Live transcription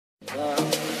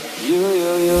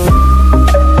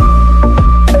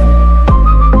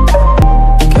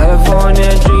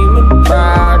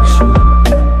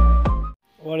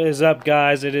is up,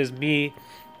 guys? It is me,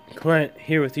 Clint,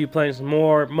 here with you playing some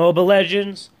more MOBA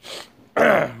Legends.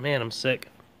 Man, I'm sick.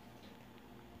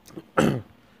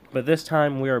 But this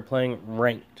time we are playing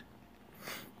ranked.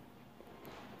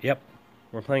 Yep,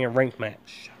 we're playing a ranked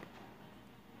match.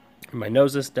 My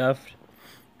nose is stuffed.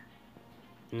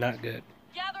 Not good.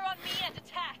 Gather on me and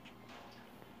attack.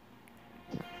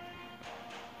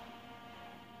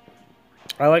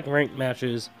 I like ranked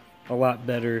matches a lot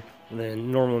better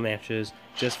than normal matches,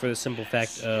 just for the simple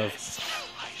fact of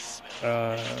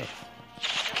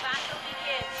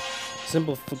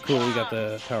cool, we got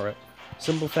the power up.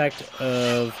 Simple fact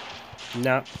of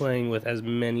not playing with as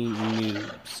many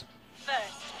noobs.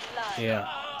 Yeah,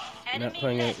 not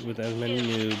playing it with as many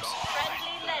noobs.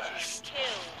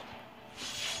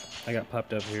 I got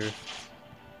popped up here.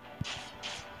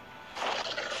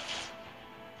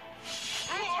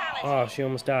 Oh, she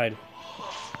almost died.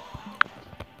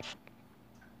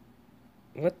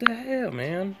 What the hell,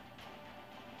 man?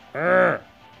 Arrgh.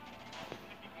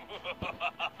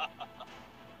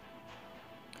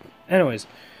 Anyways,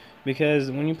 because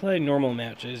when you play normal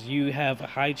matches, you have a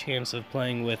high chance of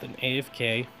playing with an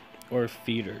AFK or a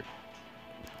feeder.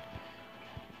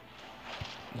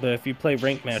 But if you play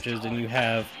ranked matches, then you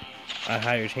have a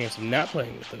higher chance of not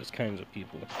playing with those kinds of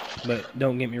people. But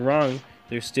don't get me wrong,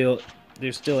 they're still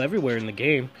everywhere in the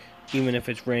game, even if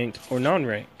it's ranked or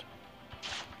non-ranked.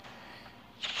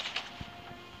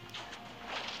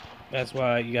 That's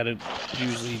why you gotta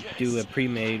usually do a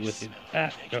pre-made with it.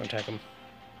 Don't attack him.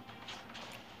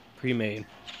 Pre-made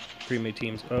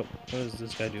teams. Oh, what is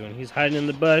this guy doing? He's hiding in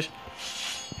the bush.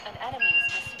 An enemy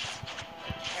is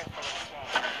missing.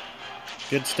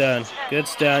 Good stun. Good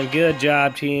stun. Good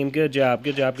job, team. Good job.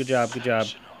 Good job. Good job. Good job.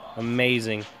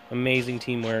 Amazing. Amazing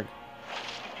teamwork.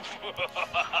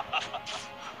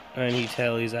 And he's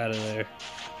out of there.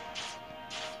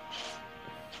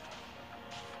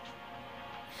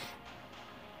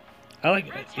 I like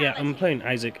it. Yeah, I'm playing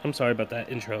Isaac. I'm sorry about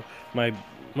that intro. My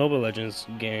Mobile Legends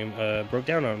game broke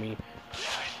down on me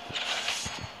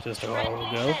just a while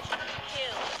ago.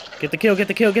 Get the kill, get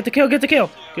the kill, get the kill, get the kill!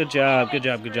 Good job, good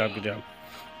job, good job, good job.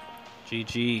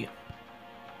 GG.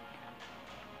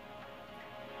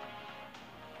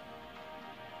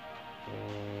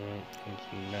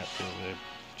 He's not good at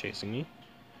chasing me.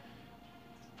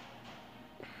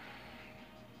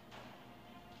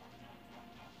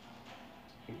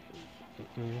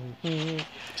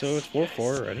 So it's 4-4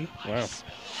 already. Wow.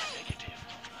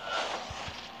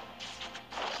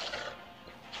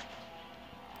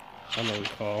 I'm gonna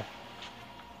recall.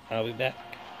 I'll be back.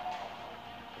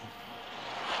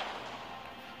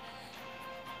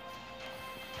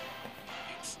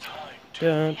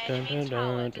 Dun, dun, dun,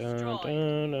 dun, dun, dun,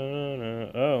 dun,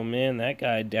 dun. Oh man, that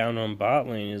guy down on bot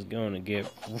lane is going to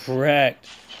get wrecked.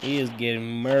 He is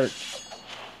getting murked.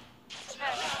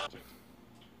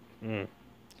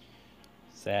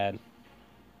 Sad.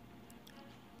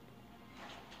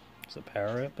 So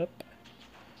power up.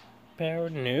 Power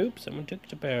nope. Someone took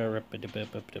the power up. An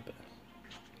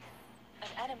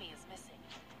enemy is missing.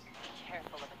 Be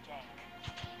careful of a gank.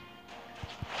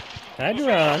 Hi,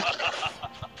 Duran.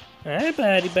 Hi,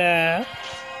 buddy bow.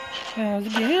 How's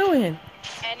it going?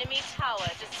 Enemy tower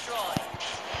destroyed.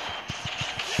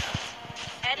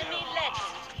 Enemy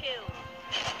legend killed.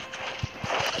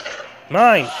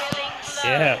 Mine.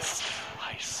 Yes.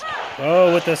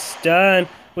 Oh, with the stun.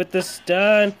 With the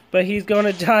stun. But he's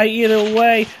gonna die either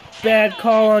way. Bad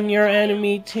call on your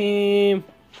enemy team.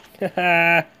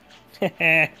 Oh,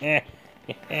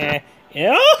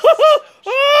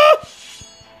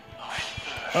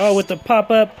 with the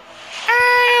pop-up.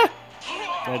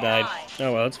 I died.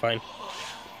 Oh well, it's fine.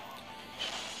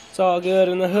 It's all good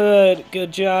in the hood.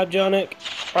 Good job, Jonic.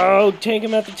 Oh, take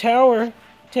him at the tower.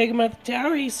 Take him at the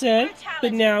tower, he said.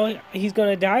 But now he's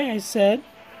gonna die, I said.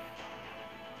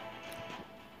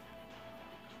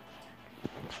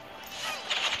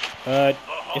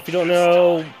 If you don't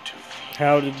know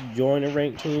how to join a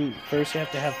ranked team, first you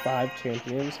have to have 5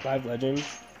 champions, 5 legends,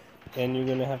 and you're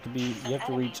gonna have to you have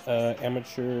to reach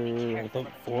amateur, I think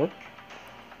 4.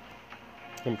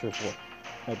 Amateur 4,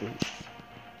 I believe.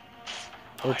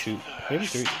 Or 2, maybe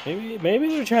 3. Maybe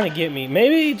they're trying to get me.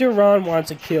 Maybe Duran wants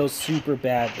to kill super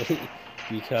badly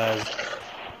because,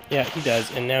 yeah, he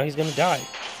does, and now he's gonna die.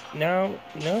 No,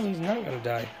 he's not gonna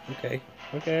die. Okay,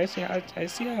 I see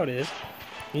how it is.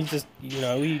 He just,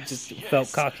 he just felt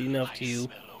cocky enough to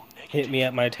hit me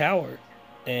at my tower.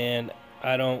 And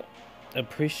I don't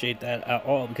appreciate that at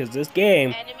all, because this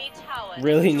game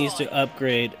really needs to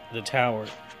upgrade the tower.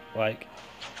 Like,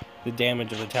 the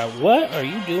damage of the tower. What are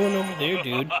you doing over there,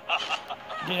 dude?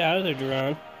 Get out of there,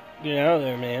 Duran. Get out of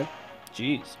there, man.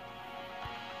 Jeez.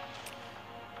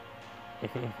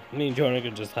 Me and Jonah are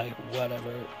just like,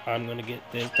 whatever. I'm gonna get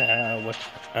this tower.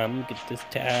 I'm gonna get this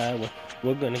tower.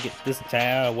 We're gonna get this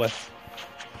tower.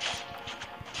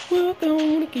 We're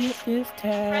gonna get this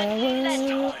Friendly legend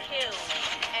tower. killed.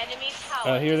 Enemy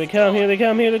tower Oh, here they come, here they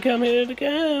come, here they come, here they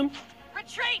come.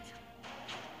 Retreat!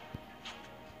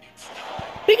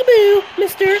 Peekaboo,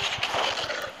 mister.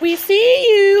 We see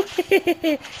you.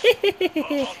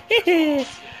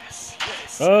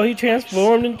 Oh, he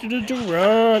transformed into the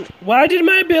Duran. Why did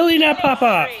my ability not pop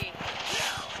off?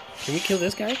 Can we kill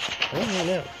this guy? I don't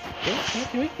know.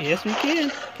 Can we? Yes, we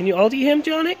can. Can you ulti him,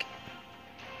 Jonic?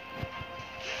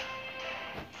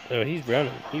 Oh, he's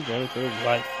running. He's running for his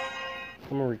life.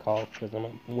 I'm gonna recall because I'm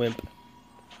a wimp.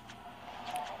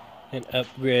 And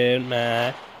upgrade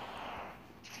my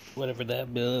whatever that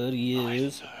ability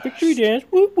is. Victory dance.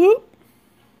 Whoop whoop.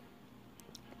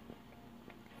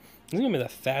 This is gonna be the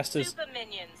fastest Super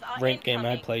minions are ranked game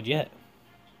incoming. I've played yet.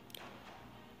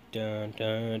 Dun,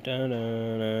 dun, dun,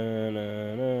 dun, dun,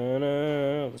 dun, dun,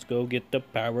 dun. Let's go get the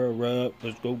power up.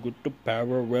 Let's go get the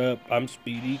power up. I'm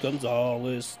Speedy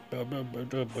Gonzalez.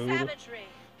 Savagery.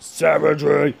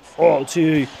 Savagery.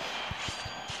 Ulti.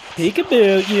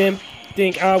 Peekaboo. You didn't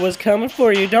think I was coming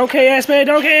for you. Don't KS me.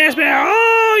 Don't KS me.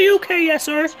 Oh, you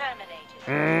KSer.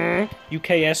 Terminated. You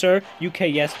KSer. You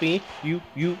KS me. You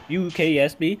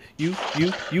KS me. You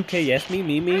KS me.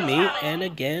 Me. And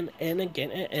again. Double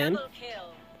kill.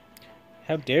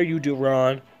 How dare you,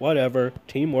 Duran? Whatever.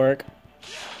 Teamwork.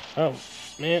 Oh,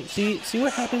 man. See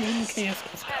what happens when you KS?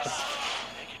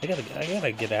 I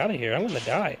gotta get out of here. I'm gonna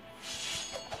die.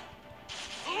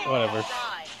 Whatever.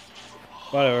 Die.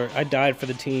 Whatever. I died for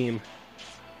the team.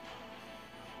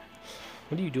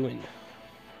 What are you doing?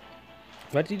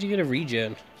 Why did you get a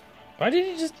regen? Why did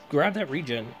you just grab that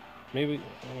regen? Maybe,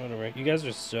 whatever. You guys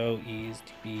are so easy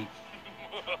to beat.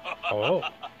 Oh.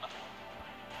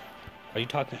 Are you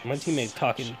talking? My teammate's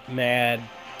talking mad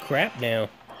crap now.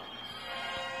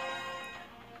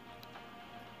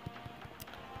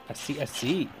 I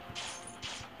see.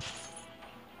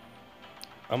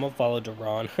 I'm gonna follow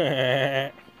Duran.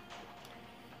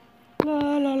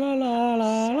 La la la la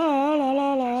la la la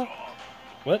la la.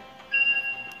 What?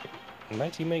 Is my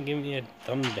teammate giving me a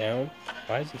thumb down?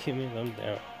 Why is he giving me a thumb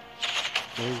down?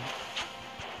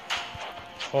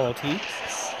 Ulti.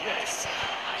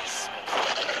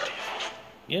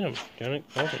 Get him, Johnny.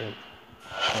 Ulti him.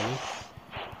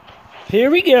 Here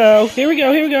we go.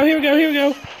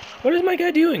 What is my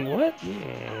guy doing? What?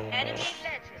 Enemy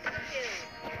legend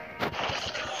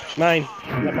killed. Mine. Is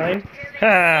that mine?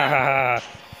 Ha!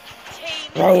 Team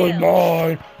That was kill.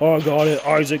 mine. I got it.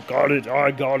 Isaac got it.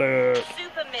 I got it.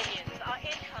 Super minions are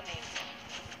incoming.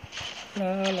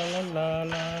 La la la la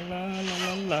la la la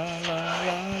la la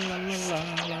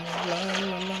la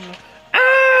la la.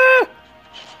 Ah!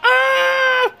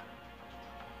 Ah!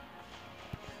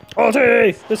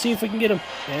 Ulti! Let's see if we can get him.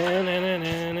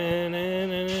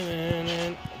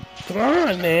 Come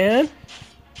on, man.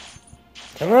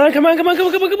 Come on.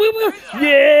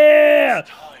 Yeah!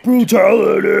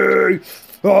 Brutality!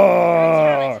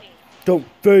 Ah! Don't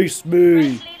face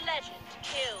me! Friendly legend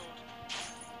killed.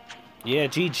 Yeah,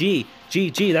 GG.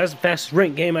 That was the fastest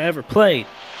ranked game I ever played.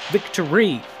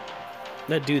 Victory!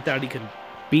 That dude thought he could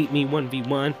beat me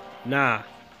 1v1. Nah.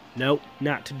 Nope,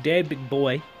 not today, big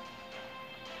boy.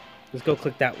 Let's go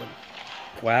click that one.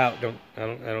 Wow, I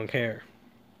don't care.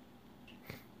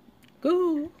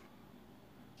 Go.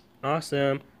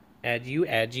 Awesome. Add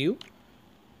you.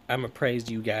 I'ma praise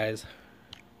you guys.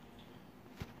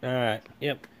 Alright,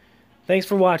 yep. Thanks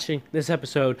for watching this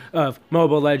episode of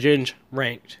Mobile Legends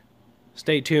Ranked.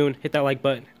 Stay tuned, hit that like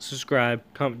button, subscribe,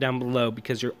 comment down below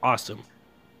because you're awesome.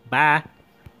 Bye.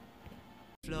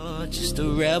 Floor, just a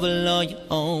rebel on your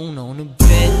own on a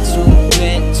bed to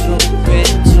trip on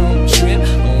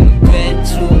a bed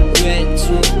to